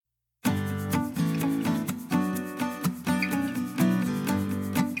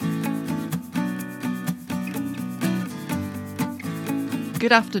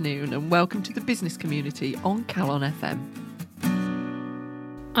Good afternoon and welcome to the business community on Calon FM.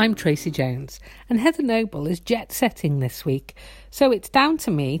 I'm Tracy Jones and Heather Noble is jet setting this week, so it's down to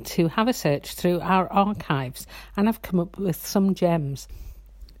me to have a search through our archives, and I've come up with some gems.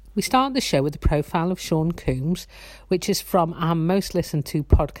 We start the show with a profile of Sean Combs, which is from our most listened to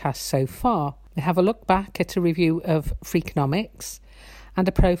podcast so far. We have a look back at a review of Freakonomics and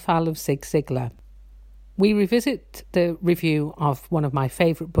a profile of Zig Ziglar. We revisit the review of one of my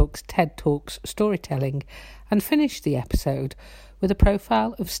favourite books, TED Talks Storytelling, and finish the episode with a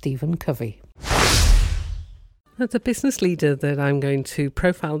profile of Stephen Covey. The business leader that I'm going to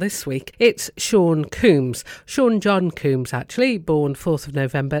profile this week, it's Sean Combs. Sean John Combs, actually, born 4th of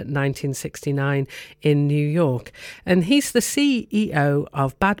November 1969 in New York. And he's the CEO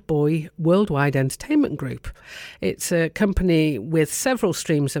of Bad Boy Worldwide Entertainment Group. It's a company with several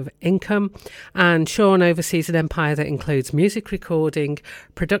streams of income, and Sean oversees an empire that includes music recording,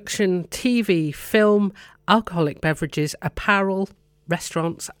 production, TV, film, alcoholic beverages, apparel,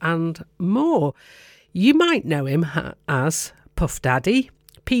 restaurants, and more. You might know him as Puff Daddy,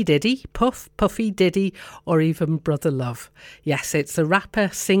 P. Diddy, Puff, Puffy Diddy, or even Brother Love. Yes, it's the rapper,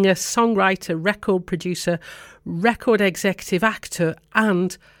 singer, songwriter, record producer, record executive, actor,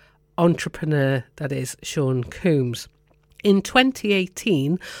 and entrepreneur that is Sean Combs. In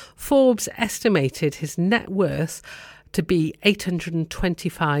 2018, Forbes estimated his net worth to be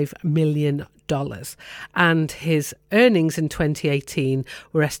 $825 million. And his earnings in 2018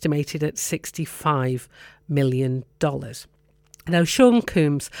 were estimated at $65 million. Now, Sean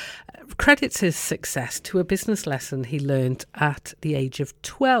Combs credits his success to a business lesson he learned at the age of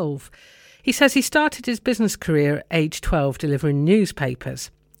 12. He says he started his business career at age 12 delivering newspapers.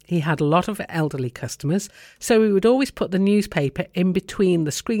 He had a lot of elderly customers, so he would always put the newspaper in between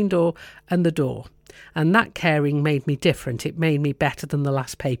the screen door and the door. And that caring made me different. It made me better than the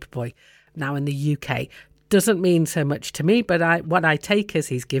last paperboy. Now in the UK, doesn't mean so much to me, but what I take is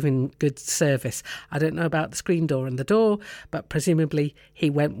he's giving good service. I don't know about the screen door and the door, but presumably he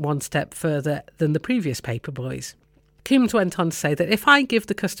went one step further than the previous paperboys. Combs went on to say that if I give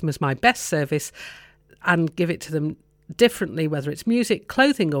the customers my best service and give it to them differently, whether it's music,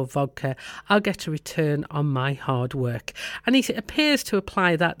 clothing or vodka, I'll get a return on my hard work. And he appears to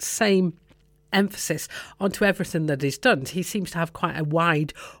apply that same emphasis onto everything that he's done. He seems to have quite a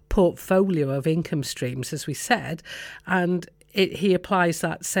wide portfolio of income streams, as we said, and he applies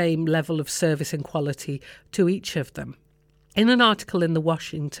that same level of service and quality to each of them. In an article in the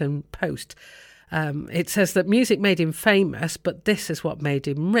Washington Post, it says that music made him famous, but this is what made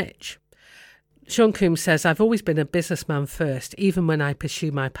him rich. Sean Combs says, I've always been a businessman first. Even when I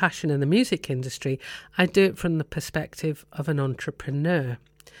pursue my passion in the music industry, I do it from the perspective of an entrepreneur.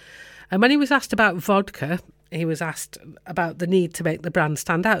 And when he was asked about vodka, he was asked about the need to make the brand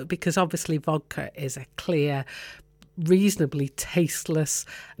stand out, because obviously vodka is a clear, reasonably tasteless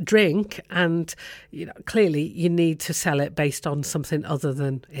drink, and clearly you need to sell it based on something other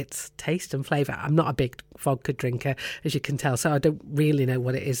than its taste and flavour. I'm not a big vodka drinker, as you can tell, so I don't really know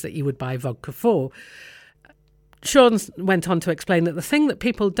what it is that you would buy vodka for. Sean went on to explain that the thing that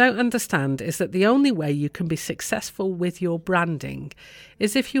people don't understand is that the only way you can be successful with your branding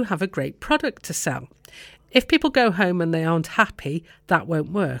is if you have a great product to sell. If people go home and they aren't happy, that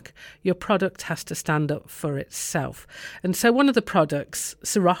won't work. Your product has to stand up for itself. And so one of the products,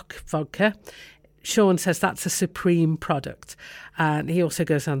 Ciroc vodka, Sean says that's a supreme product. And he also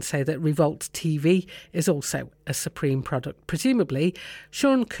goes on to say that Revolt TV is also a supreme product. Presumably,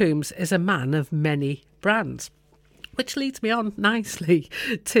 Sean Combs is a man of many brands. Which leads me on nicely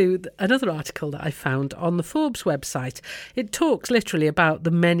to another article that I found on the Forbes website. It talks literally about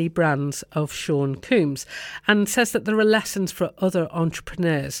the many brands of Sean Combs and says that there are lessons for other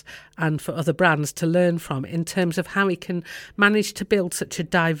entrepreneurs and for other brands to learn from in terms of how he can manage to build such a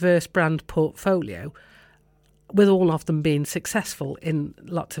diverse brand portfolio, with all of them being successful in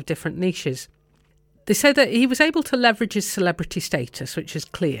lots of different niches. They say that he was able to leverage his celebrity status, which is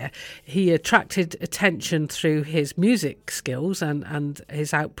clear. He attracted attention through his music skills and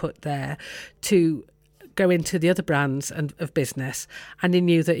his output there to go into the other brands of business, and he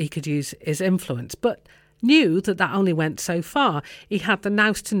knew that he could use his influence, but knew that only went so far. He had the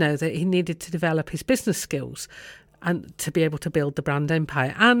nous to know that he needed to develop his business skills and to be able to build the brand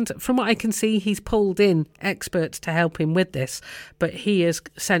empire. And from what I can see, he's pulled in experts to help him with this, but he is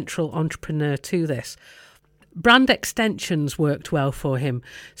central entrepreneur to this. Brand extensions worked well for him,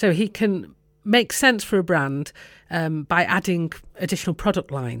 so he can make sense for a brand by adding additional product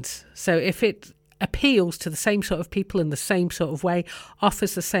lines. So if it appeals to the same sort of people in the same sort of way,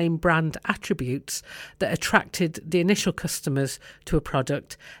 offers the same brand attributes that attracted the initial customers to a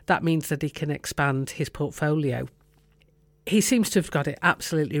product, that means that he can expand his portfolio. He seems to have got it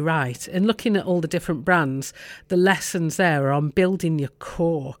absolutely right. And looking at all the different brands, the lessons there are on building your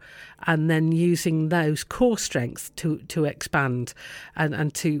core and then using those core strengths to expand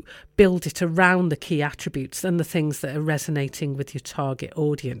and to build it around the key attributes and the things that are resonating with your target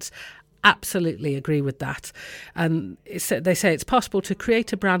audience. Absolutely agree with that. And they say it's possible to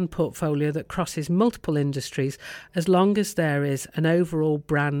create a brand portfolio that crosses multiple industries as long as there is an overall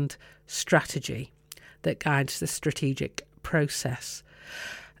brand strategy that guides the strategic process.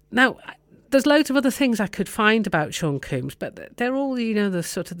 Now, there's loads of other things I could find about Sean Combs, but they're all, the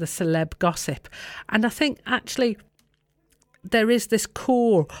sort of the celeb gossip. And I think actually there is this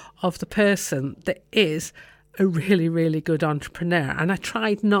core of the person that is a really, really good entrepreneur. And I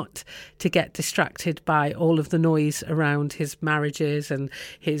tried not to get distracted by all of the noise around his marriages and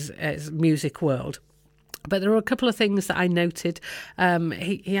his music world. But there are a couple of things that I noted.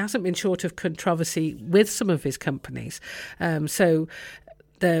 He hasn't been short of controversy with some of his companies. So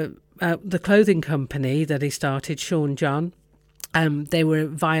the clothing company that he started, Sean John, they were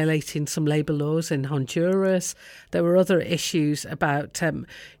violating some labour laws in Honduras. There were other issues about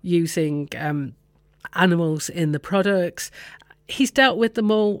using animals in the products. He's dealt with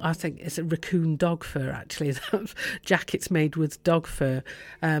them all. I think it's a raccoon dog fur, actually. Jackets made with dog fur.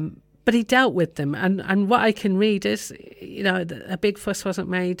 But he dealt with them. And what I can read is, a big fuss wasn't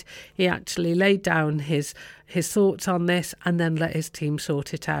made. He actually laid down his thoughts on this and then let his team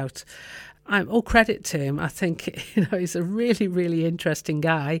sort it out. All credit to him. I think, he's a really, really interesting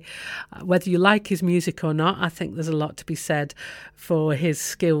guy. Whether you like his music or not, I think there's a lot to be said for his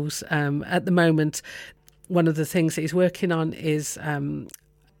skills. At the moment, one of the things that he's working on is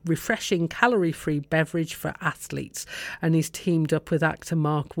refreshing calorie-free beverage for athletes, and he's teamed up with actor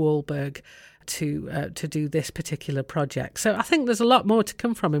Mark Wahlberg to do this particular project. So I think there's a lot more to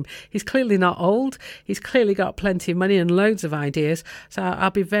come from him. He's clearly not old. He's clearly got plenty of money and loads of ideas. So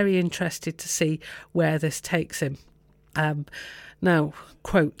I'll be very interested to see where this takes him. Now,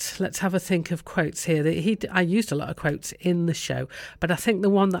 quotes. Let's have a think of quotes here. I used a lot of quotes in the show, but I think the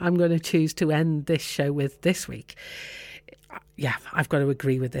one that I'm going to choose to end this show with this week, yeah, I've got to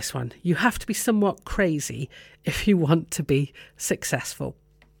agree with this one. You have to be somewhat crazy if you want to be successful.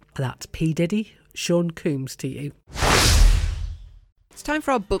 That's P. Diddy, Sean Combs to you. It's time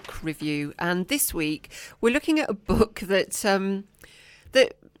for our book review, and this week we're looking at a book that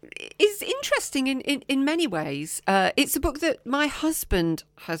is interesting in many ways. It's a book that my husband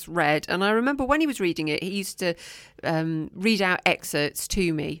has read, and I remember when he was reading it, he used to read out excerpts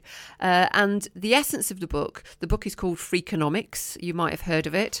to me. And the essence of the book is called Freakonomics. You might have heard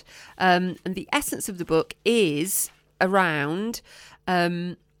of it. And the essence of the book is around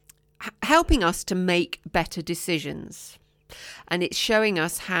helping us to make better decisions. And it's showing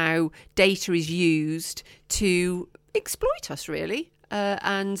us how data is used to exploit us, really.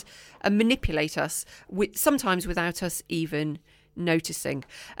 And manipulate us, sometimes without us even noticing.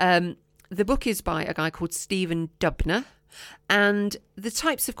 The book is by a guy called Stephen Dubner, and the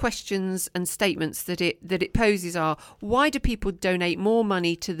types of questions and statements that it poses are: why do people donate more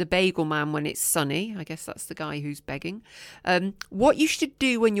money to the bagel man when it's sunny? I guess that's the guy who's begging. What you should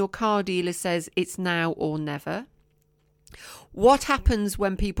do when your car dealer says it's now or never. What happens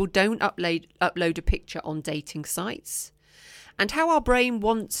when people don't upload a picture on dating sites? And how our brain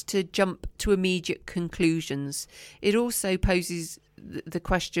wants to jump to immediate conclusions. It also poses the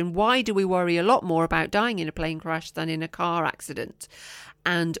question, why do we worry a lot more about dying in a plane crash than in a car accident?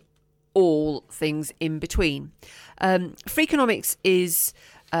 And all things in between. Freakonomics is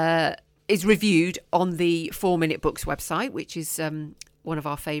reviewed on the 4 Minute Books website, which is one of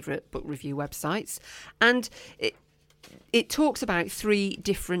our favourite book review websites. And it talks about 3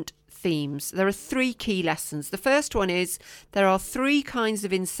 different themes. There are 3 key lessons. The first one is there are 3 kinds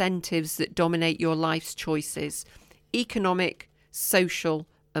of incentives that dominate your life's choices: economic, social,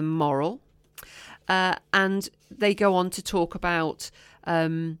 and moral. And they go on to talk about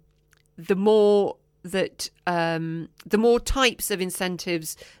the more types of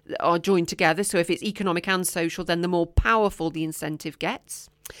incentives that are joined together. So if it's economic and social, then the more powerful the incentive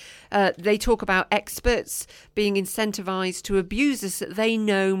gets. They talk about experts being incentivized to abuse us, that they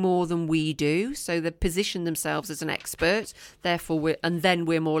know more than we do. So they position themselves as an expert, therefore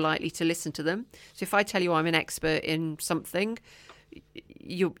we're more likely to listen to them. So if I tell you I'm an expert in something,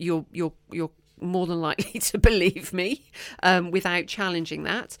 you're more than likely to believe me without challenging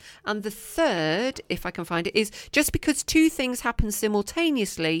that. And the third, if I can find it, is just because two things happen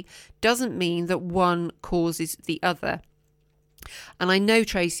simultaneously doesn't mean that one causes the other. And I know,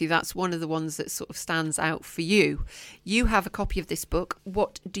 Tracy, that's one of the ones that sort of stands out for you. You have a copy of this book.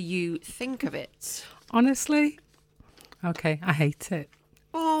 What do you think of it? Honestly, okay, I hate it.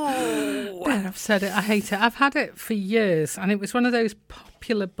 Oh, There, I've said it. I hate it. I've had it for years, and it was one of those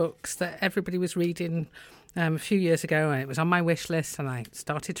popular books that everybody was reading a few years ago, and it was on my wish list, and I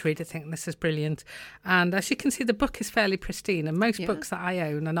started to read it thinking this is brilliant. And as you can see, the book is fairly pristine, and most books that I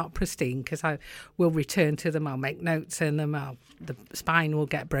own are not pristine because I will return to them, I'll make notes in them, the spine will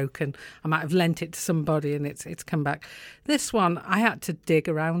get broken, I might have lent it to somebody and it's come back. This one, I had to dig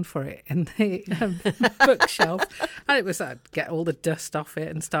around for it in the bookshelf, and it was, I'd get all the dust off it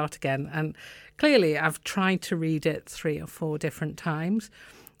and start again. And clearly I've tried to read it 3 or 4 different times.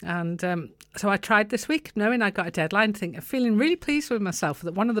 And so I tried this week, knowing I got a deadline, feeling really pleased with myself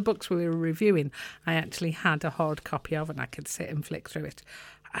that one of the books we were reviewing, I actually had a hard copy of, and I could sit and flick through it.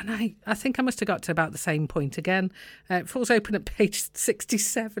 And I think I must have got to about the same point again. It falls open at page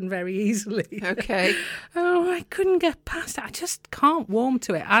 67 very easily. okay. Oh, I couldn't get past it. I just can't warm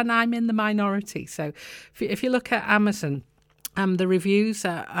to it. And I'm in the minority. So if you look at Amazon, the reviews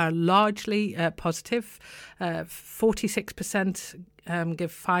are largely positive. 46%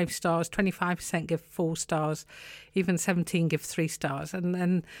 give 5 stars, 25% give 4 stars, even 17 give 3 stars, and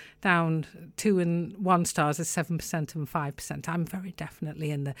then down 2 and 1 stars is 7% and 5%. I'm very definitely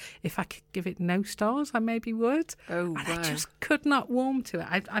in the, if I could give it no stars, I maybe would. Oh, and wow. I just could not warm to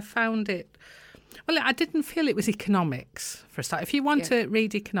it. I found it, well, I didn't feel it was economics for a start. If you want to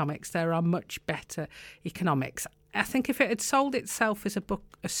read economics, there are much better economics. I think if it had sold itself as a book,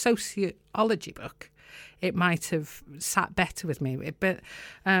 a sociology book, it might have sat better with me. But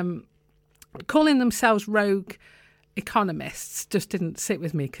calling themselves rogue economists just didn't sit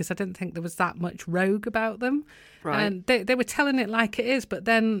with me because I didn't think there was that much rogue about them. Right. And they were telling it like it is, but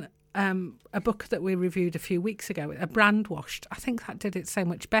then a book that we reviewed a few weeks ago, a Brand Washed, I think that did it so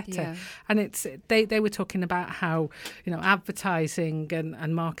much better. Yeah. And it's they were talking about how, you know, advertising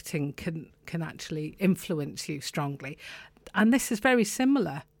and marketing can actually influence you strongly. And this is very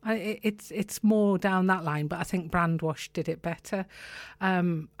similar. It's more down that line, but I think Brand Wash did it better.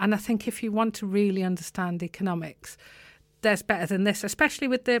 And I think if you want to really understand economics, there's better than this, especially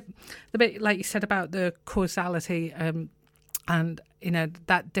with the bit, like you said, about the causality and, you know,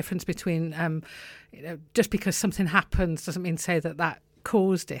 that difference between, you know, just because something happens doesn't mean to say that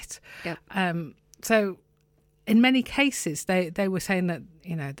caused it. Yep. So in many cases, they were saying that,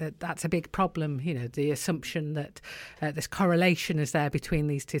 you know, that's a big problem, you know, the assumption that this correlation is there between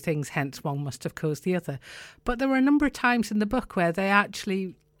these two things, hence one must have caused the other. But there were a number of times in the book where they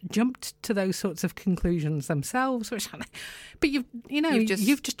actually jumped to those sorts of conclusions themselves, but you've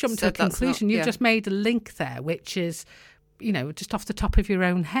just jumped to a conclusion. You've just made a link there, which is, you know, just off the top of your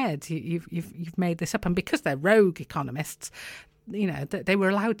own head. You've made this up, and because they're rogue economists, you know, that they were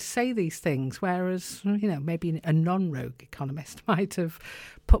allowed to say these things, whereas, you know, maybe a non-rogue economist might have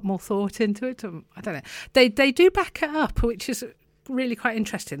put more thought into it. I don't know. They do back it up, which is really quite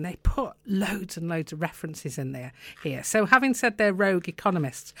interesting. They put loads and loads of references in there here. So having said they're rogue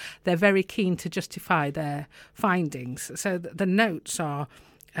economists, they're very keen to justify their findings. So the notes are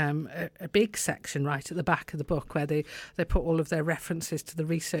a big section right at the back of the book where they put all of their references to the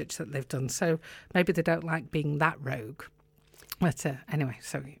research that they've done. So maybe they don't like being that rogue. But anyway,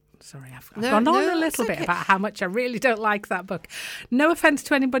 sorry, I've gone on a little bit about how much I really don't like that book. No offence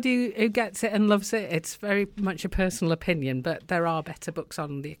to anybody who gets it and loves it. It's very much a personal opinion, but there are better books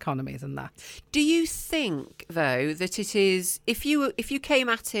on the economy than that. Do you think, though, that it is, if you came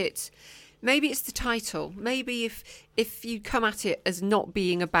at it, maybe it's the title, maybe if you come at it as not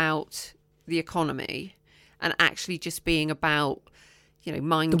being about the economy and actually just being about, you know,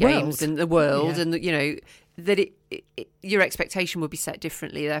 mind games and the world, and, you know, that your expectation would be set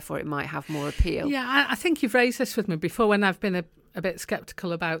differently, therefore it might have more appeal. Yeah, I think you've raised this with me before when I've been a bit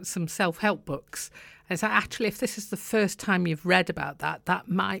sceptical about some self-help books. It's like, actually, if this is the first time you've read about that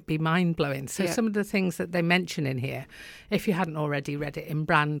might be mind-blowing. So some of the things that they mention in here, if you hadn't already read it in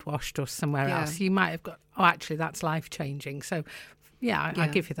Brand Washed or somewhere else, you might have got, oh, actually, that's life-changing. So I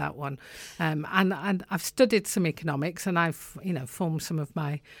give you that one. And I've studied some economics, and I've, you know, formed some of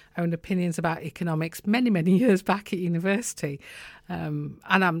my own opinions about economics many, many years back at university. And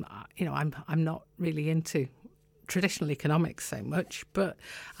I'm not really into traditional economics so much, but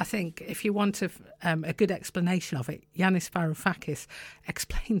I think if you want a good explanation of it, Yanis Varoufakis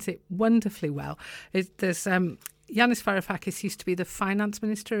explains it wonderfully well. There's Yanis Varoufakis used to be the finance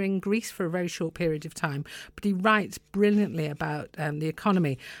minister in Greece for a very short period of time, but he writes brilliantly about the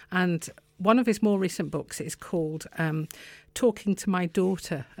economy. And one of his more recent books is called Talking to My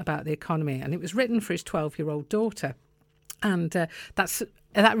Daughter About the Economy, and it was written for his 12-year-old daughter. And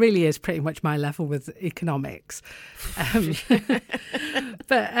that really is pretty much my level with economics.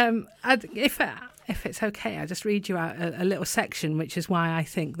 But if it's okay, I'll just read you out a little section, which is why I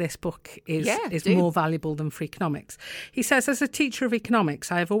think this book is more valuable than Freakonomics. He says, as a teacher of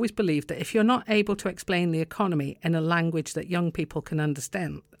economics, I have always believed that if you're not able to explain the economy in a language that young people can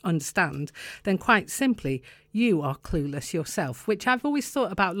understand, then quite simply, you are clueless yourself, which I've always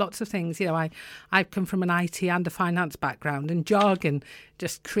thought about lots of things. You know, I've come from an IT and a finance background, and jargon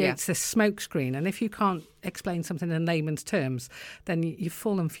just creates this smokescreen. And if you can't explain something in layman's terms, then you've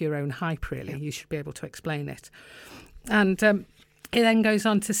fallen for your own hype, really. Yeah. You should be able to explain it. And it then goes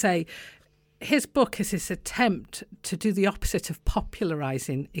on to say, his book is his attempt to do the opposite of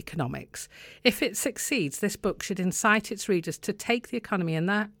popularising economics. If it succeeds, this book should incite its readers to take the economy in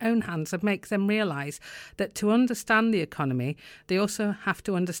their own hands and make them realise that to understand the economy, they also have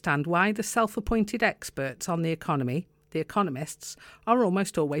to understand why the self-appointed experts on the economy, the economists, are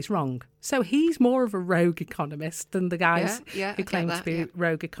almost always wrong. So he's more of a rogue economist than the guys who claim to be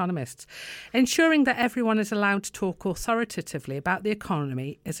rogue economists. Ensuring that everyone is allowed to talk authoritatively about the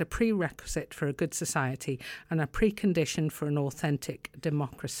economy is a prerequisite for a good society and a precondition for an authentic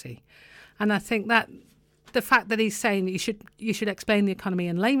democracy. And I think that the fact that he's saying you should explain the economy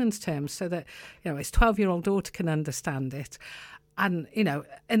in layman's terms so that, you know, his 12-year-old daughter can understand it, and, you know,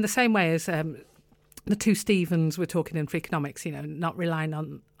 in the same way as the two Stephens were talking in Freakonomics, you know, not relying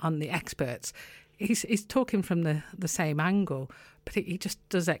on the experts. He's talking from the same angle, but he just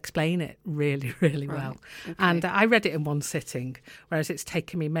does explain it really, really well. Okay. And I read it in one sitting, whereas it's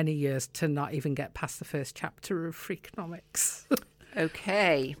taken me many years to not even get past the first chapter of Freakonomics.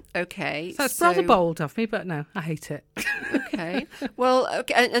 Okay. So it's rather bold of me, but no, I hate it. Okay. Well,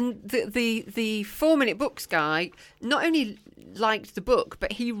 okay, and the 4-Minute Books guy not only liked the book,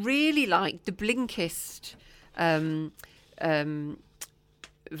 but he really liked the Blinkist version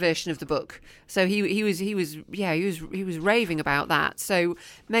of the book. So he was raving about that. So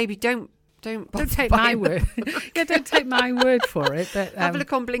maybe don't take my word. Don't take my word for it. But have a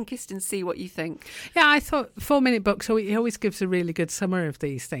look on Blinkist and see what you think. Yeah, I thought 4-Minute Books, so he always gives a really good summary of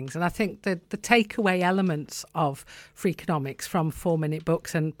these things. And I think that the takeaway elements of Freakonomics from 4-Minute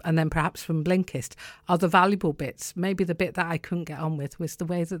Books and then perhaps from Blinkist are the valuable bits. Maybe the bit that I couldn't get on with was the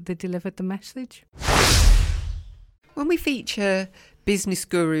way that they delivered the message. When we feature business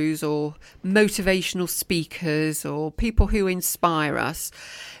gurus or motivational speakers or people who inspire us,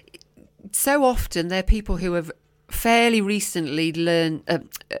 so often they're people who have fairly recently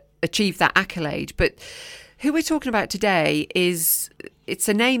achieved that accolade. But who we're talking about today it's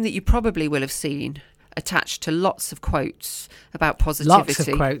a name that you probably will have seen attached to lots of quotes about positivity. Lots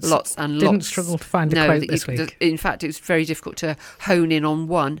of quotes. Lots and lots. Didn't struggle to find a quote this week. In fact, it was very difficult to hone in on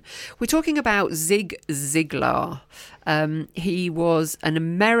one. We're talking about Zig Ziglar. He was an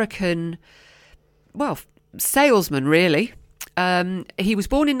American, salesman, really. He was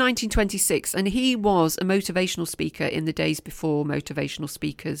born in 1926 and he was a motivational speaker in the days before motivational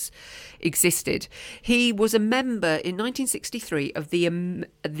speakers existed. He was a member in 1963 of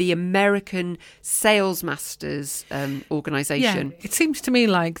the American Sales Masters organisation. Yeah, it seems to me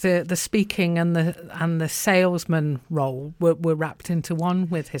like the speaking and the salesman role were wrapped into one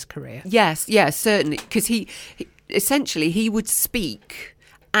with his career. Yes, certainly, because he essentially would speak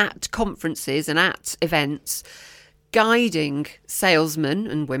at conferences and at events, guiding salesmen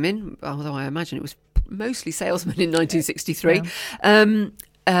and women, although I imagine it was mostly salesmen in 1963,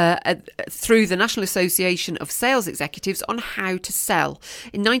 through the National Association of Sales Executives on how to sell.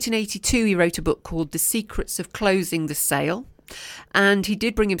 In 1982, he wrote a book called The Secrets of Closing the Sale. And he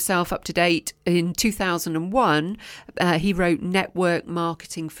did bring himself up to date. In 2001, he wrote Network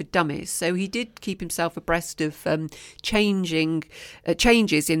Marketing for Dummies. So he did keep himself abreast of changes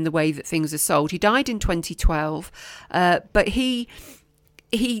in the way that things are sold. He died in 2012, but he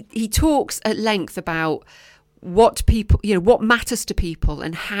talks at length about what matters to people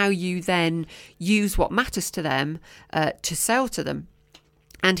and how you then use what matters to them to sell to them.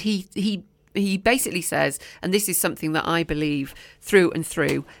 And he basically says, and this is something that I believe through and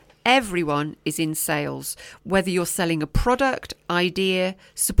through, everyone is in sales, whether you're selling a product, idea,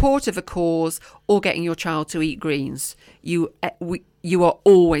 support of a cause, or getting your child to eat greens. You are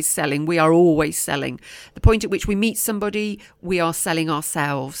always selling. We are always selling. The point at which we meet somebody, we are selling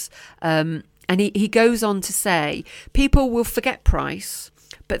ourselves. And he goes on to say, people will forget price,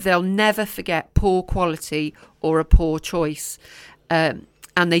 but they'll never forget poor quality or a poor choice.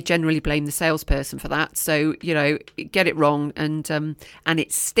 And they generally blame the salesperson for that. So, get it wrong and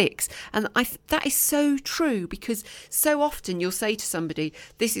it sticks. And that is so true, because so often you'll say to somebody,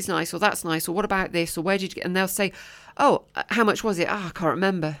 this is nice, or that's nice, or what about this, or where did you get? And they'll say, oh, how much was it? I can't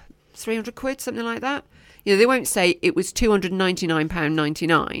remember. 300 quid, something like that. They won't say it was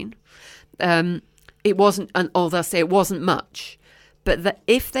 £299.99. It wasn't, or they'll say it wasn't much. But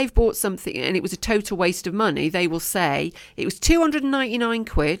if they've bought something and it was a total waste of money, they will say it was 299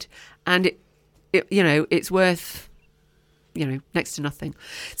 quid and it's worth, next to nothing.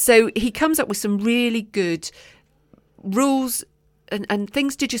 So he comes up with some really good rules and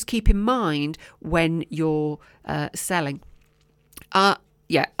things to just keep in mind when you're selling.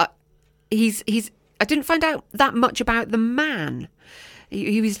 He's. I didn't find out that much about the man.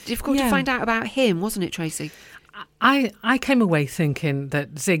 He was difficult to find out about him, wasn't it, Tracy? I came away thinking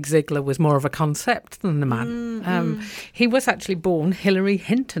that Zig Ziglar was more of a concept than the man. He was actually born Hilary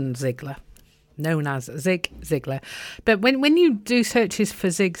Hinton Ziglar, known as Zig Ziglar. But when you do searches for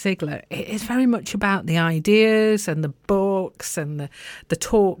Zig Ziglar, it's very much about the ideas and the books and the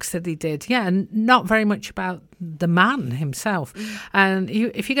talks that he did. Yeah, and not very much about the man himself. And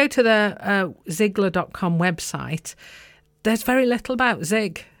if you go to the Ziglar.com website, there's very little about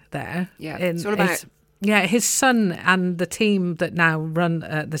Zig there. Yeah, it's all about... Yeah, his son and the team that now run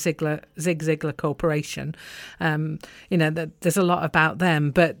the Zig Ziglar Corporation. There's a lot about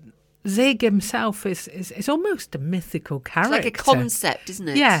them, but Zig himself is almost a mythical character. It's like a concept, isn't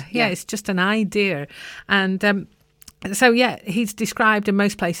it? Yeah, it's just an idea. And he's described in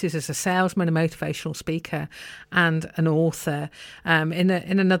most places as a salesman, a motivational speaker, and an author. In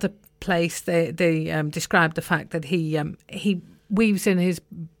another place, they described the fact that he weaves in his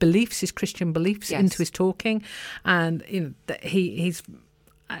Christian beliefs into his talking, and he's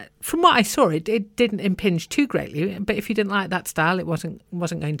from what I saw, it didn't impinge too greatly. But if you didn't like that style, it wasn't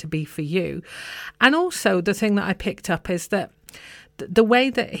going to be for you. And also, the thing that I picked up is that the way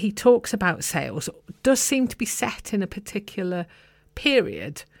that he talks about sales does seem to be set in a particular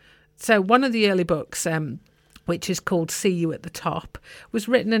period. So one of the early books, which is called See You at the Top, was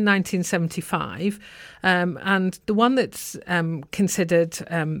written in 1975. And the one that's considered,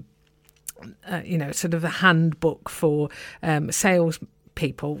 sort of a handbook for sales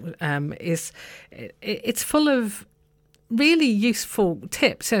people it's full of really useful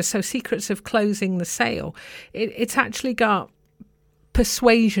tips. So Secrets of Closing the Sale. It's actually got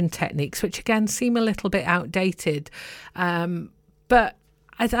persuasion techniques, which again seem a little bit outdated. But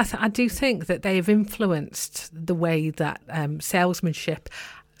I do think that they have influenced the way that saleswomanship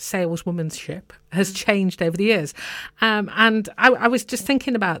has changed over the years. And I was just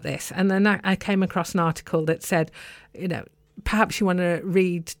thinking about this, and then I came across an article that said, perhaps you want to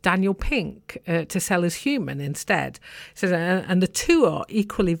read Daniel Pink, To Sell as Human instead. So, and the two are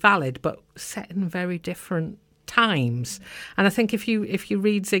equally valid, but set in very different times. And I think if you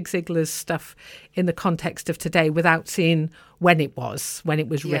read Zig Ziglar's stuff in the context of today without seeing when it was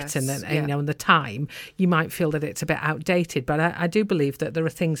written and the time, you might feel that it's a bit outdated. But I do believe that there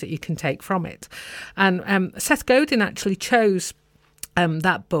are things that you can take from it. And Seth Godin actually chose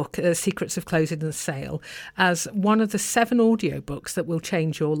that book, Secrets of Closing the Sale, as one of the 7 audiobooks that will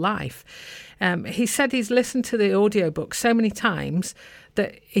change your life. He said he's listened to the audiobook so many times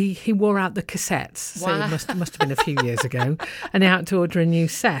that he wore out the cassettes. Wow. So it must have been a few years ago, and he had to order a new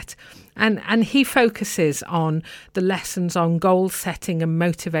set. And he focuses on the lessons on goal setting and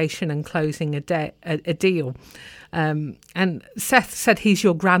motivation and closing a deal. And Seth said he's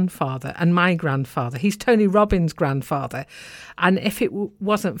your grandfather and my grandfather. He's Tony Robbins' grandfather. And if it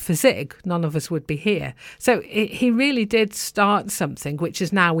wasn't for Zig, none of us would be here. So he really did start something which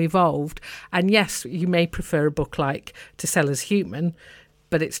has now evolved. And yes, you may prefer a book like To Sell as Human,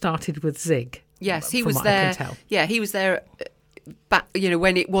 but it started with Zig. Yes, he was there. Yeah, he was there back,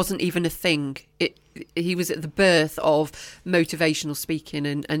 when it wasn't even a thing. He was at the birth of motivational speaking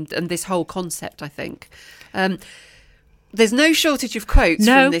and this whole concept, I think. There's no shortage of quotes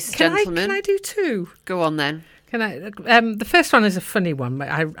from this gentleman. Can I do 2? Go on then. Can I? The first one is a funny one, but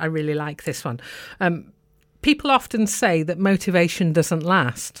I really like this one. People often say that motivation doesn't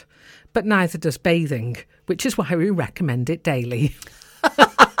last, but neither does bathing, which is why we recommend it daily.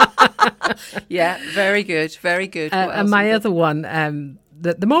 Yeah, very good, very good. And my other one,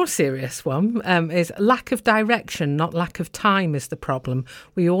 the more serious one, is lack of direction, not lack of time is the problem.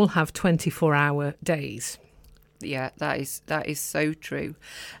 We all have 24-hour days. Yeah, that is so true.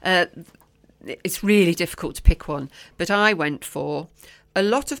 It's really difficult to pick one, but I went for a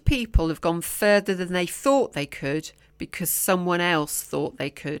lot of people have gone further than they thought they could because someone else thought they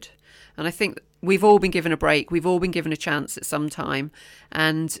could. And I think we've all been given a break. We've all been given a chance at some time.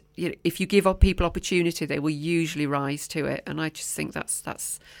 And if you give people opportunity, they will usually rise to it. And I just think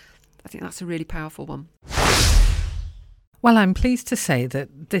that's a really powerful one. Well, I'm pleased to say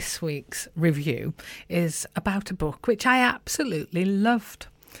that this week's review is about a book which I absolutely loved.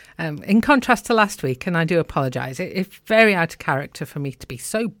 In contrast to last week, and I do apologise, it's very out of character for me to be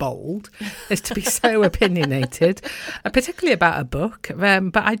so bold as to be so opinionated, particularly about a book.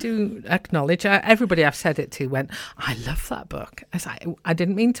 But I do acknowledge, everybody I've said it to went, I love that book. I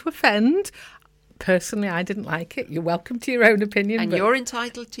didn't mean to offend. Personally, I didn't like it. You're welcome to your own opinion. And you're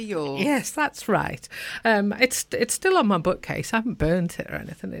entitled to yours. Yes, that's right. It's still on my bookcase. I haven't burnt it or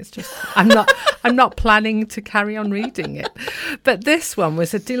anything. It's just I'm not planning to carry on reading it. But this one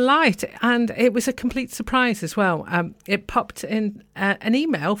was a delight, and it was a complete surprise as well. It popped in an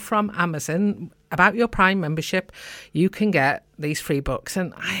email from Amazon about your Prime membership. You can get these free books,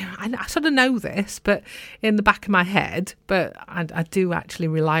 and I sort of know this, but in the back of my head, but I do actually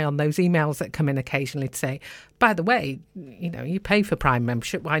rely on those emails that come in occasionally to say, by the way, you pay for Prime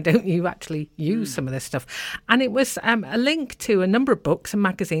membership, why don't you actually use some of this stuff? And it was a link to a number of books and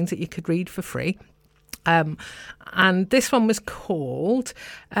magazines that you could read for free. And this one was called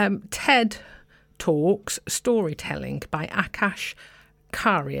TED Talks Storytelling by Akash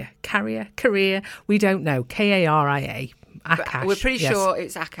Karia, we don't know, Karia, Akash. We're pretty sure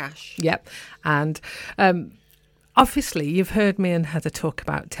it's Akash. Yep. And obviously you've heard me and Heather talk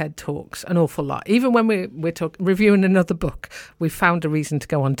about TED Talks an awful lot. Even when we're reviewing another book, we found a reason to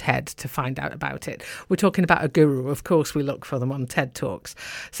go on TED to find out about it. We're talking about a guru, of course we look for them on TED Talks.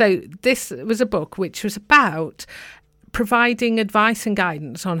 So this was a book which was about providing advice and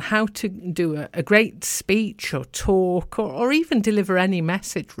guidance on how to do a great speech or talk or even deliver any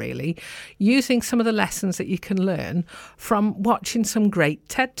message, really, using some of the lessons that you can learn from watching some great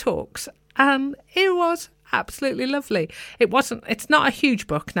TED Talks. And it was absolutely lovely. It's not a huge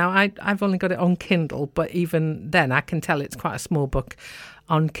book. Now, I've only got it on Kindle, but even then I can tell it's quite a small book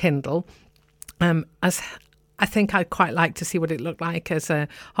on Kindle. As I think I'd quite like to see what it looked like as a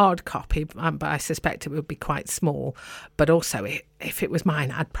hard copy, but I suspect it would be quite small. But also, if it was mine,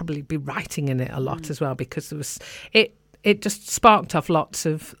 I'd probably be writing in it a lot as well, because it just sparked off lots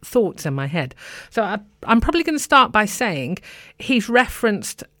of thoughts in my head. So I'm probably going to start by saying he's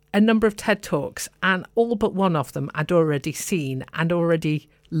referenced a number of TED Talks, and all but one of them I'd already seen and already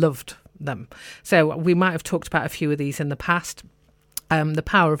loved them. So we might have talked about a few of these in the past. The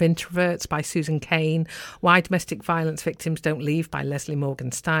Power of Introverts by Susan Cain, Why Domestic Violence Victims Don't Leave by Leslie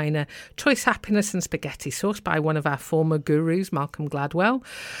Morgan Steiner, Choice, Happiness and Spaghetti Sauce by one of our former gurus, Malcolm Gladwell,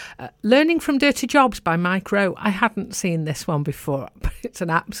 Learning from Dirty Jobs by Mike Rowe. I hadn't seen this one before, but it's an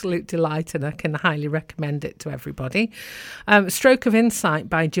absolute delight and I can highly recommend it to everybody. Stroke of Insight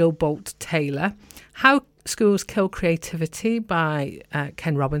by Jill Bolt Taylor, How Schools Kill Creativity by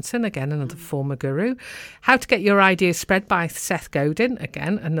Ken Robinson, again another former guru, How to Get Your Ideas Spread by Seth Godin,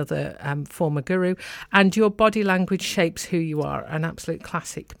 again another former guru, and Your Body Language Shapes Who You Are, an absolute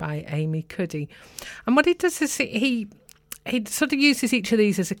classic by Amy Cuddy. And what he does is he sort of uses each of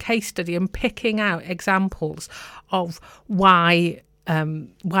these as a case study and picking out examples of why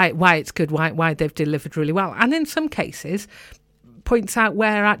it's good, why they've delivered really well, and in some cases points out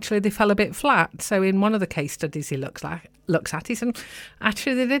where actually they fell a bit flat. So in one of the case studies he looks at, he said,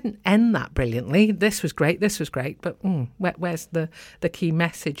 actually they didn't end that brilliantly. This was great, but where's the key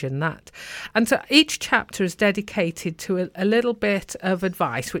message in that? And so each chapter is dedicated to a little bit of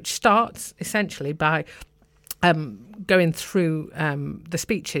advice, which starts essentially by going through the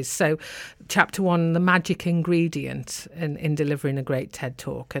speeches. So chapter 1, the magic ingredient in delivering a great TED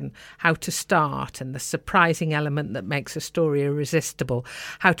Talk, and how to start, and the surprising element that makes a story irresistible,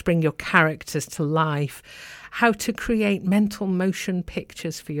 how to bring your characters to life, how to create mental motion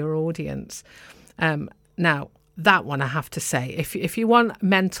pictures for your audience. Now, that one I have to say, if you want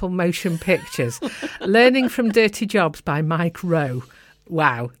mental motion pictures, Learning from Dirty Jobs by Mike Rowe.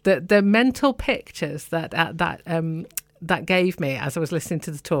 Wow, the mental pictures that gave me as I was listening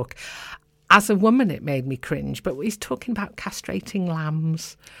to the talk. As a woman, it made me cringe. But he's talking about castrating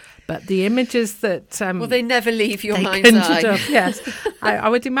lambs. But the images that they never leave your mind's eye. Up, yes, I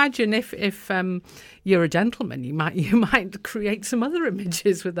would imagine if you're a gentleman, you might create some other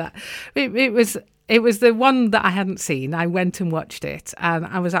images with that. It was the one that I hadn't seen. I went and watched it, and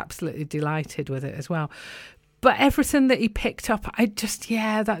I was absolutely delighted with it as well. But everything that he picked up,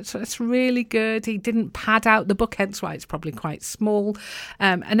 that's really good. He didn't pad out the book, hence why it's probably quite small.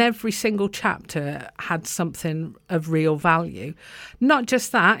 And every single chapter had something of real value. Not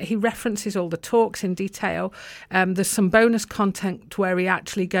just that, he references all the talks in detail. There's some bonus content where he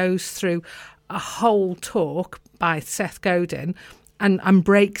actually goes through a whole talk by Seth Godin and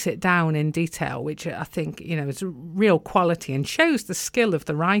breaks it down in detail, which I think, is real quality and shows the skill of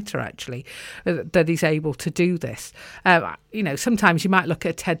the writer, actually, that he's able to do this. Sometimes you might look at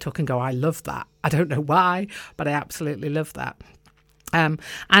a TED Talk and go, I love that. I don't know why, but I absolutely love that.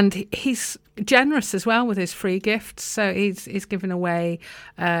 And he's generous as well with his free gifts. So he's giving away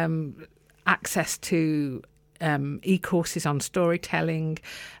access to e-courses on storytelling,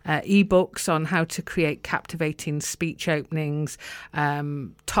 e-books on how to create captivating speech openings,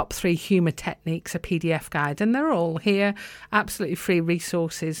 top 3 humour techniques, a PDF guide, and they're all here, absolutely free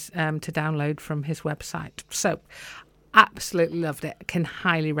resources to download from his website. So absolutely loved it. Can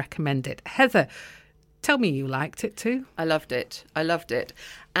highly recommend it. Heather, tell me you liked it too. I loved it.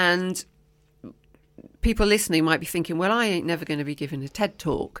 And people listening might be thinking, well, I ain't never going to be giving a TED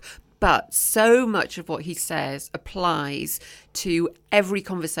Talk. But so much of what he says applies to every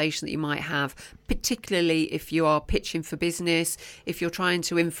conversation that you might have, particularly if you are pitching for business, if you're trying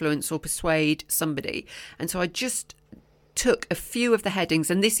to influence or persuade somebody. And so I just took a few of the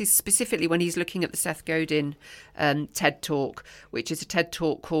headings, and this is specifically when he's looking at the Seth Godin TED Talk, which is a TED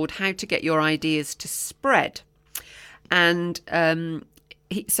Talk called How to Get Your Ideas to Spread. And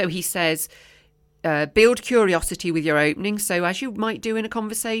he says, build curiosity with your opening. So as you might do in a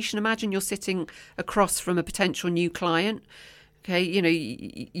conversation, imagine you're sitting across from a potential new client. Okay,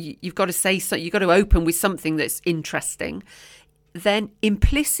 you've got to say something, you've got to open with something that's interesting. Then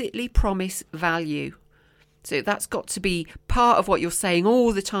implicitly promise value. So that's got to be part of what you're saying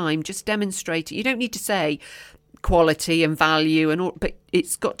all the time. Just demonstrate it. You don't need to say quality and value and all, but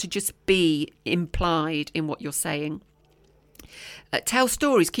it's got to just be implied in what you're saying. Tell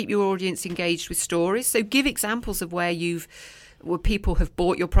stories. Keep your audience engaged with stories. So give examples of where people have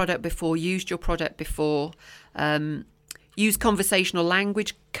bought your product before, used your product before. Use conversational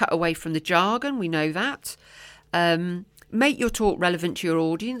language. Cut away from the jargon. We know that. Make your talk relevant to your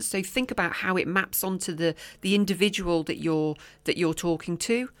audience. So think about how it maps onto the individual that you're talking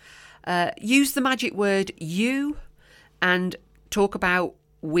to. Use the magic word "you" and talk about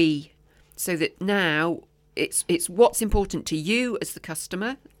 "we," so that now it's what's important to you as the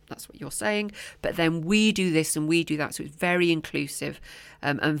customer. That's what you're saying. But then we do this and we do that. So it's very inclusive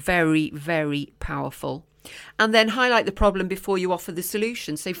and very, very powerful. And then highlight the problem before you offer the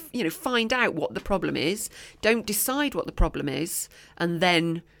solution. So, find out what the problem is. Don't decide what the problem is and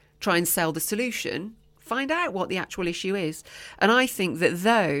then try and sell the solution. Find out what the actual issue is. And I think that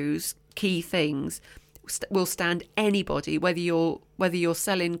those key things will stand anybody, whether you're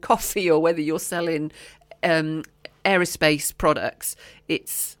selling coffee or whether you're selling aerospace products.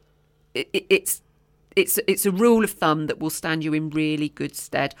 It's a rule of thumb that will stand you in really good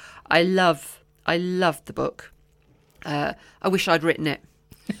stead. I love the book. I wish I'd written it.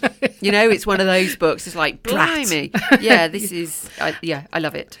 It's one of those books. It's like, blimey. Yeah, I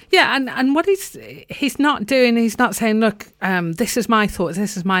love it. Yeah, and what he's not doing, he's not saying, look, this is my thoughts,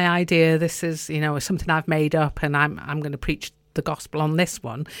 this is my idea, this is, something I've made up and I'm going to preach the gospel on this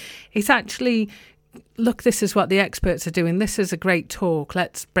one. He's actually, look, this is what the experts are doing. This is a great talk.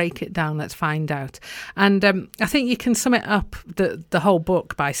 Let's break it down. Let's find out. And I think you can sum it up, the whole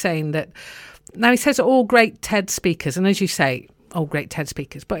book, by saying that, now he says all great TED speakers, and as you say, all great TED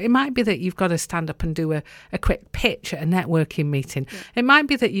speakers, but it might be that you've got to stand up and do a quick pitch at a networking meeting. Yeah. It might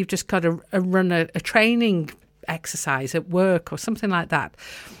be that you've just got to run a training exercise at work or something like that.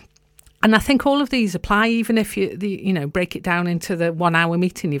 And I think all of these apply, even if you break it down into the 1 hour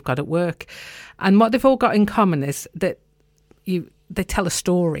meeting you've got at work. And what they've all got in common is that they tell a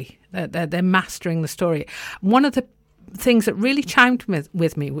story. They're mastering the story. One of the things that really chimed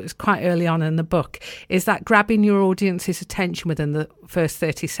with me was quite early on in the book is that grabbing your audience's attention within the first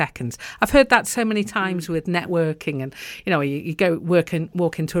 30 seconds. I've heard that so many times with networking, and you go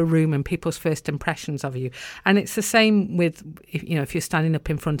walk into a room and people's first impressions of you, and it's the same with if you're standing up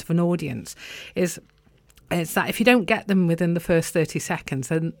in front of an audience, is that if you don't get them within the first 30 seconds,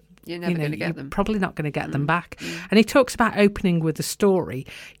 then you're never going to get them. Probably not going to get them back. And he talks about opening with a story,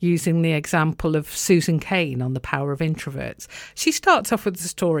 using the example of Susan Cain on The Power of Introverts. She starts off with a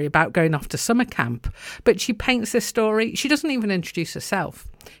story about going off to summer camp, but she paints this story. She doesn't even introduce herself.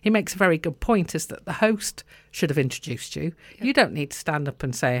 he makes a very good point, is that the host should have introduced you. Yep. You don't need to stand up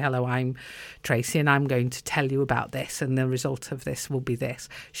and say, hello, I'm Tracy and I'm going to tell you about this and the result of this will be this.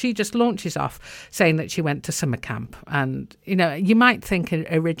 She just launches off saying that she went to summer camp. And, you might think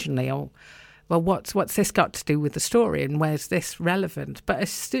originally, well, what's this got to do with the story and where's this relevant? But as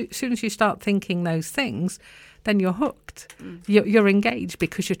soon as you start thinking those things, then you're hooked. You're engaged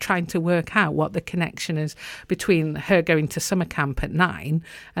because you're trying to work out what the connection is between her going to summer camp at 9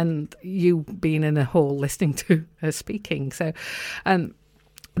 and you being in a hall listening to her speaking. So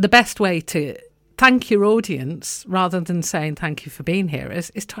the best way to thank your audience, rather than saying thank you for being here,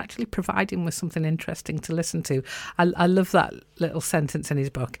 is to actually provide him with something interesting to listen to. I love that little sentence in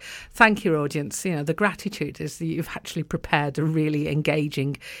his book. Thank your audience. The gratitude is that you've actually prepared a really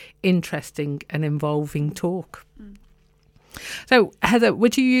engaging, interesting and involving talk. So, Heather,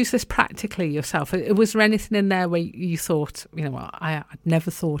 would you use this practically yourself? Was there anything in there where you thought, I'd never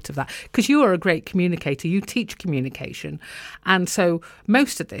thought of that? Because you are a great communicator. You teach communication. And so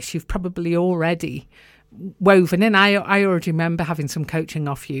most of this you've probably already woven in. I already remember having some coaching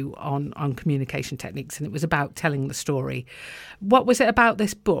off you on communication techniques, and it was about telling the story. What was it about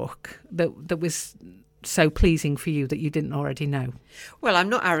this book that was so pleasing for you that you didn't already know? Well, I'm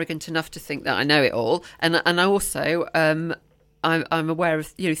not arrogant enough to think that I know it all, and I also I'm aware of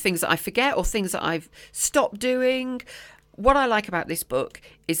things that I forget or things that I've stopped doing. What I like about this book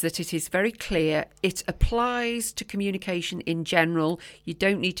is that it is very clear. It applies to communication in general. You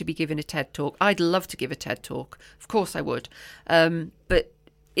don't need to be given a TED talk. I'd love to give a TED talk, of course I would, but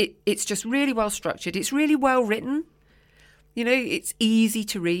it's just really well structured. It's really well written. It's easy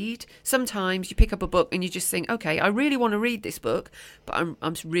to read. Sometimes you pick up a book and you just think, okay, I really want to read this book, but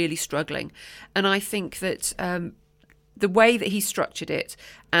I'm really struggling. And I think that the way that he structured it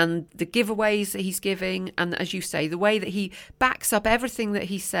and the giveaways that he's giving, and as you say, the way that he backs up everything that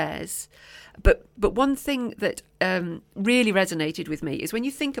he says. But one thing that really resonated with me is when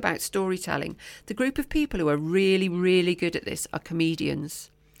you think about storytelling, the group of people who are really, really good at this are comedians.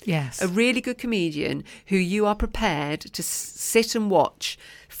 Yes. A really good comedian who you are prepared to sit and watch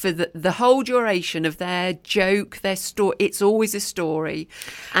for the whole duration of their joke, their story. It's always a story.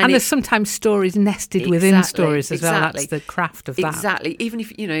 And there's sometimes stories nested within stories as well. That's the craft of that. Exactly. Even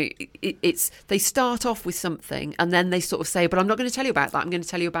if, it's they start off with something and then they sort of say, but I'm not going to tell you about that. I'm going to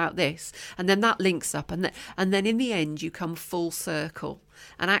tell you about this. And then that links up. And then in the end, you come full circle.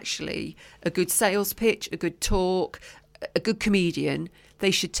 And actually, a good sales pitch, a good talk, a good comedian,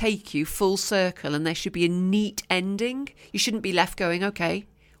 they should take you full circle and there should be a neat ending. You shouldn't be left going, okay,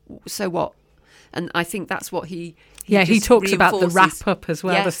 so what? And I think that's what he talks about the wrap up as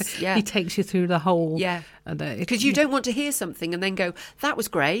well. Yes, yeah. He takes you through the whole. Yeah. Because you don't want to hear something and then go, that was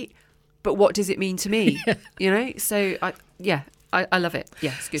great, but what does it mean to me? So I love it.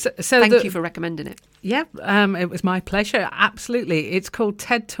 Yeah, it's good. So Thank you for recommending it. Yeah, it was my pleasure. Absolutely. It's called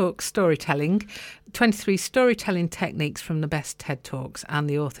TED Talk Storytelling, 23 Storytelling Techniques from the Best TED Talks, and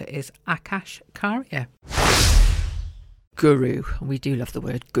the author is Akash Karia. Guru. We do love the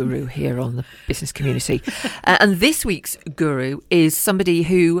word guru here on the business community. And this week's guru is somebody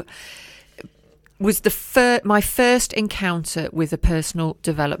who was my first encounter with a personal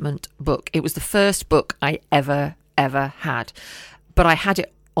development book. It was the first book I ever had, but I had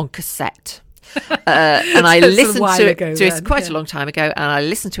it on cassette. And I listened to it. It's quite a long time ago, and I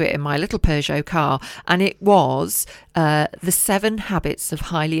listened to it in my little Peugeot car, and it was The 7 Habits of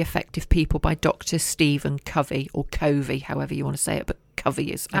Highly Effective People by Dr. Stephen Covey, or Covey, however you want to say it, but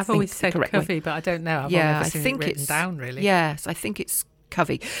Covey is, I've always said Covey, but I don't know. I've never seen it written down, really. Yes, I think it's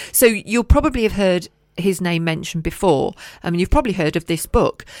Covey. So you'll probably have heard his name mentioned before. I mean, you've probably heard of this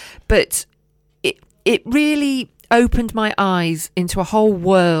book, but it really opened my eyes into a whole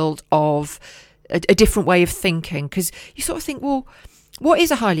world of a different way of thinking, because you sort of think, well, what is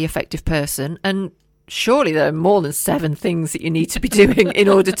a highly effective person? And surely there are more than 7 things that you need to be doing in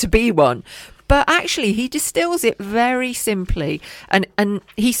order to be one. But actually, he distills it very simply, and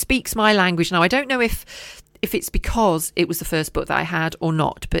he speaks my language. Now, I don't know if it's because it was the first book that I had or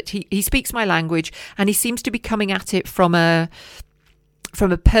not, but he speaks my language, and he seems to be coming at it from a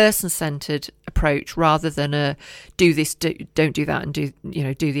person-centered approach rather than a do this, don't do that, and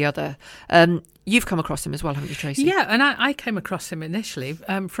do the other. You've come across him as well, haven't you, Tracy? Yeah, and I came across him initially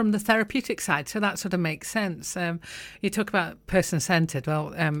from the therapeutic side, so that sort of makes sense. You talk about person-centered. Well,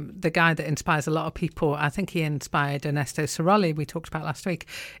 the guy that inspires a lot of people, I think he inspired Ernesto Cerulli, we talked about last week,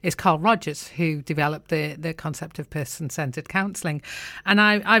 is Carl Rogers, who developed the concept of person-centered counselling. And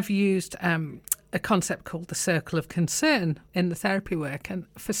I've used a concept called the circle of concern in the therapy work. And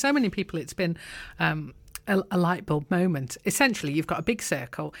for so many people, it's been a light bulb moment. Essentially, you've got a big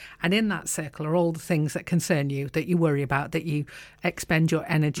circle, and in that circle are all the things that concern you, that you worry about, that you expend your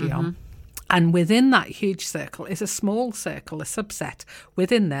energy on. And within that huge circle is a small circle, a subset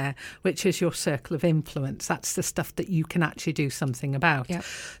within there, which is your circle of influence. That's the stuff that you can actually do something about. Yep.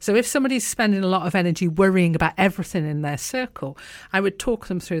 So if somebody's spending a lot of energy worrying about everything in their circle, I would talk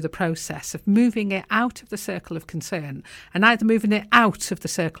them through the process of moving it out of the circle of concern and either moving it out of the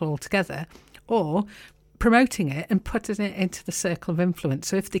circle altogether or promoting it and putting it into the circle of influence.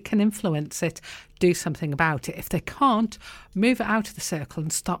 So if they can influence it, do something about it. If they can't, move it out of the circle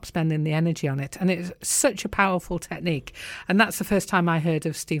and stop spending the energy on it. And it's such a powerful technique. And that's the first time I heard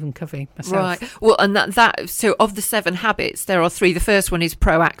of Stephen Covey myself. Right. Well, and so of the 7 habits, there are 3. The first one is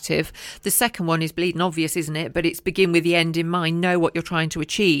proactive. The second one is bleeding obvious, isn't it? But it's begin with the end in mind. Know what you're trying to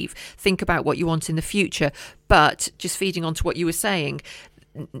achieve. Think about what you want in the future. But just feeding on to what you were saying,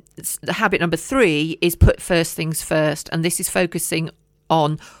 the habit number 3 is put first things first, and this is focusing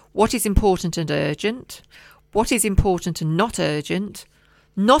on what is important and urgent, what is important and not urgent,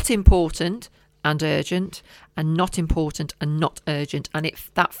 not important and urgent, and not important and not urgent. And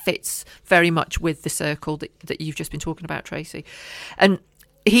that fits very much with the circle that you've just been talking about, Tracy. And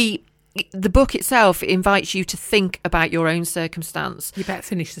the book itself invites you to think about your own circumstance. You better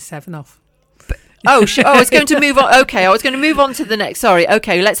finish the 7 off. I was going to move on. Okay, I was going to move on to the next. Sorry.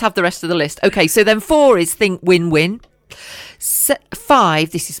 Okay, let's have the rest of the list. Okay, so then 4 is think win-win.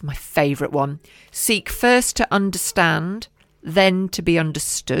 5, this is my favourite one. Seek first to understand, then to be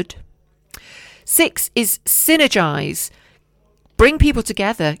understood. 6 is synergize. Bring people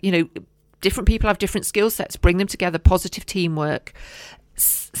together. Different people have different skill sets. Bring them together. Positive teamwork.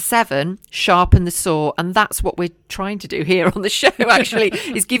 7, sharpen the saw, and that's what we're trying to do here on the show, actually,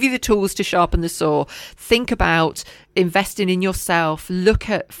 is give you the tools to sharpen the saw. Think about investing in yourself, look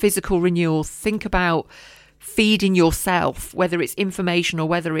at physical renewal, think about feeding yourself, whether it's information or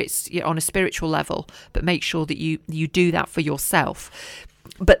whether it's on a spiritual level, but make sure that you do that for yourself.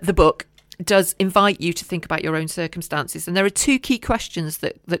 But the book does invite you to think about your own circumstances, and there are 2 key questions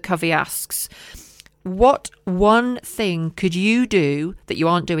that Covey asks. What one thing could you do that you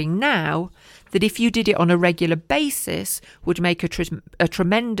aren't doing now that if you did it on a regular basis would make a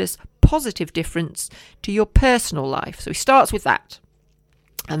tremendous positive difference to your personal life? So he starts with that.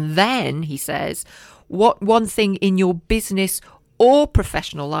 And then he says, what one thing in your business or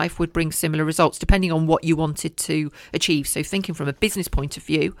professional life would bring similar results, depending on what you wanted to achieve. So thinking from a business point of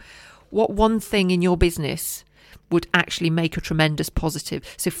view, what one thing in your business would actually make a tremendous positive.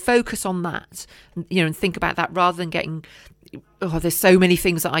 So focus on that, and think about that rather than getting, there's so many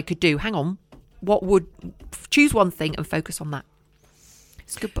things that I could do. Hang on, choose one thing and focus on that.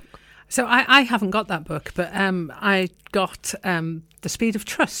 It's a good book. So I haven't got that book, but I got The Speed of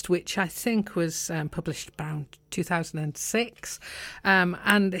Trust, which I think was published around 2006.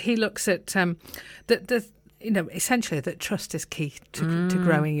 And he looks at essentially that trust is key to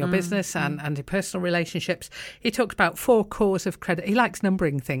growing your business and your personal relationships. He talked about 4 cores of credit. He likes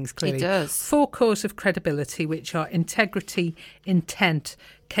numbering things, clearly. He does. 4 cores of credibility, which are integrity, intent,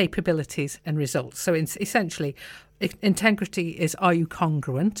 capabilities and results. So essentially, integrity is, are you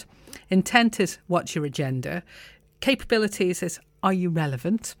congruent? Intent is, what's your agenda? Capabilities is, are you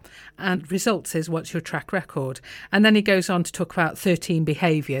relevant? And results is, what's your track record? And then he goes on to talk about 13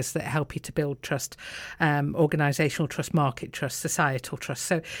 behaviours that help you to build trust, organisational trust, market trust, societal trust.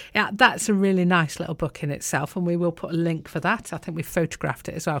 So that's a really nice little book in itself, and we will put a link for that. I think we've photographed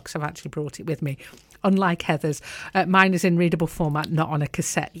it as well because I've actually brought it with me. Unlike Heather's, mine is in readable format, not on a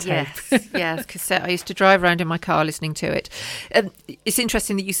cassette tape. Yes, cassette. I used to drive around in my car listening to it. It's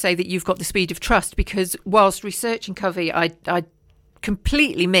interesting that you say that you've got The Speed of Trust, because whilst researching Covey, I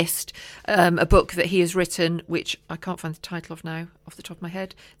completely missed a book that he has written, which I can't find the title of now off the top of my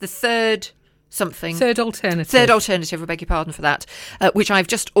head. The Third Alternative, I beg your pardon for that, which I've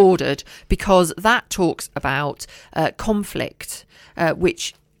just ordered because that talks about conflict,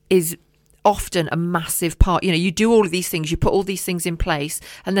 which is often a massive part. You do all of these things, you put all these things in place,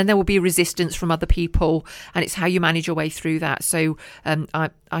 and then there will be resistance from other people, and it's how you manage your way through that. So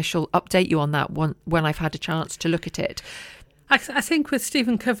I shall update you on that when I've had a chance to look at it. I think with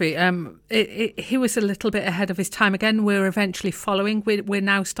Stephen Covey, he was a little bit ahead of his time. Again, we're eventually following. We're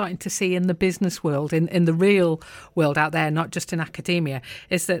now starting to see in the business world, in the real world out there, not just in academia,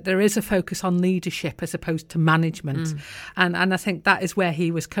 is that there is a focus on leadership as opposed to management. And I think that is where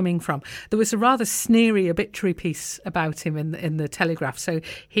he was coming from. There was a rather sneery obituary piece about him in the Telegraph. So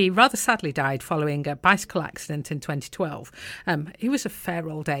he rather sadly died following a bicycle accident in 2012. He was a fair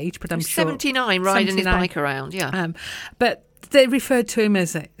old age, but I'm sure 79 riding his bike around, yeah. But they referred to him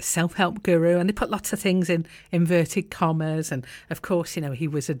as a self-help guru, and they put lots of things in inverted commas. And of course, he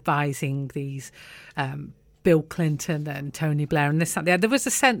was advising these Bill Clinton and Tony Blair and this, that, the other. There was a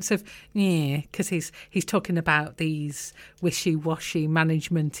sense of, because he's talking about these wishy-washy,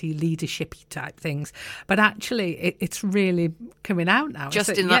 managementy, leadershipy type things. But actually, it's really coming out now. Just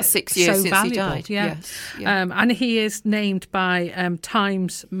in that 6 years so since valuable. he died. Yeah. Yes. Yeah. And he is named by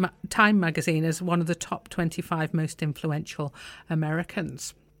Time magazine as one of the top 25 most influential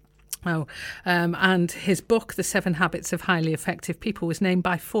Americans. And his book, The 7 Habits of Highly Effective People, was named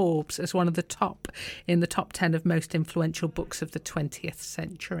by Forbes as one of the top 10 of most influential books of the 20th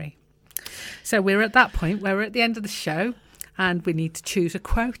century. So we're at that point where we're at the end of the show and we need to choose a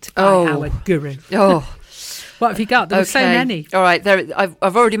quote by our guru. What have you got? There were so many. All right.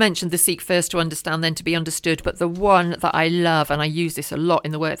 I've already mentioned the seek first to understand, then to be understood. But the one that I love, and I use this a lot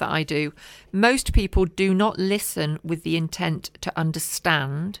in the work that I do, most people do not listen with the intent to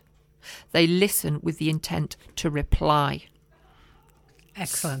understand. They listen with the intent to reply.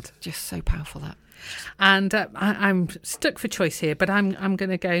 Excellent. It's just so powerful, that. And I'm stuck for choice here, but I'm going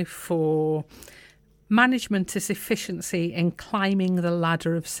to go for management is efficiency in climbing the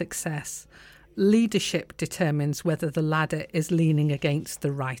ladder of success. Leadership determines whether the ladder is leaning against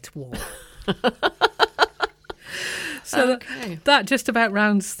the right wall. So that just about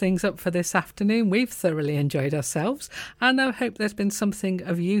rounds things up for this afternoon. We've thoroughly enjoyed ourselves, and I hope there's been something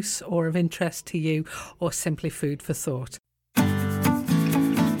of use or of interest to you, or simply food for thought.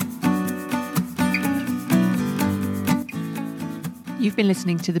 You've been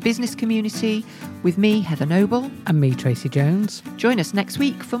listening to The Business Community with me, Heather Noble. And me, Tracy Jones. Join us next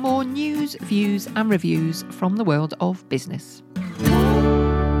week for more news, views and reviews from the world of business.